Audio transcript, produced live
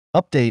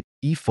Update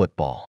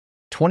eFootball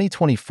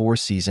 2024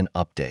 season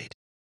update.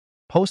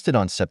 Posted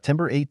on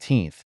September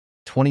 18th,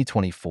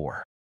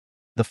 2024.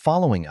 The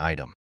following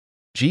item.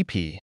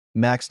 GP,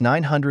 max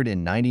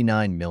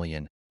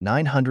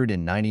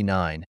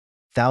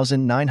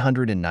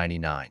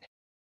 999,999,999.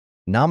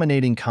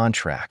 Nominating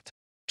contract.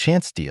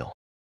 Chance deal.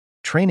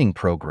 Training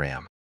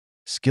program.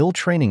 Skill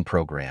training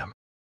program.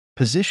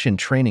 Position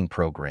training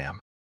program.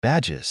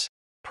 Badges.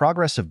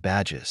 Progress of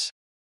badges.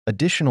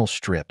 Additional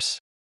strips.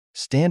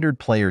 Standard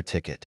player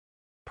ticket.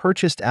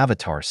 Purchased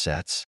avatar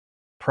sets.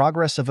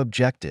 Progress of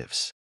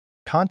objectives.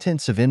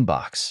 Contents of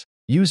inbox.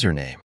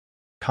 Username.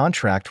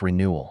 Contract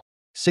renewal.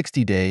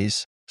 60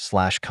 days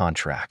 /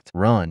 contract.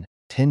 Run,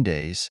 10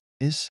 days,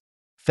 is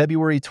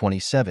February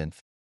 27th,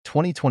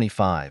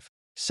 2025,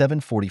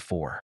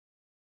 7:44.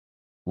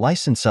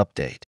 License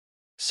update.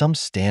 Some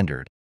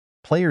standard.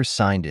 Players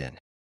signed in.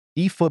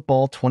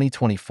 eFootball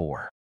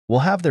 2024 will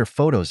have their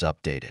photos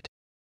updated.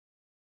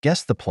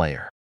 Guess the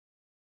player.